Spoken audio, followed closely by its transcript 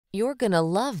You're gonna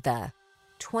love the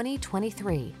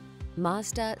 2023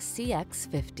 Mazda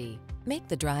CX-50. Make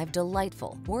the drive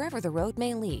delightful wherever the road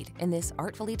may lead in this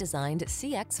artfully designed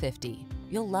CX-50.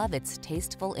 You'll love its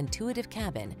tasteful, intuitive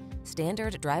cabin,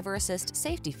 standard driver assist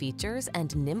safety features,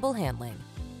 and nimble handling.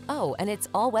 Oh, and it's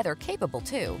all-weather capable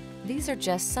too. These are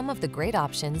just some of the great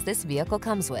options this vehicle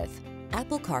comes with: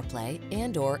 Apple CarPlay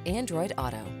and/or Android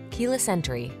Auto, keyless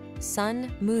entry, sun,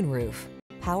 moonroof,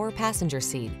 power passenger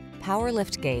seat, power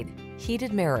liftgate,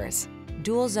 heated mirrors,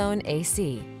 dual zone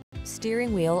AC,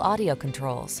 steering wheel audio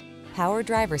controls, power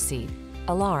driver seat,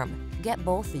 alarm. Get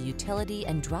both the utility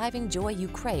and driving joy you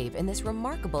crave in this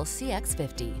remarkable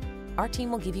CX-50. Our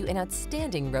team will give you an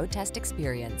outstanding road test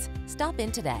experience. Stop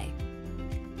in today.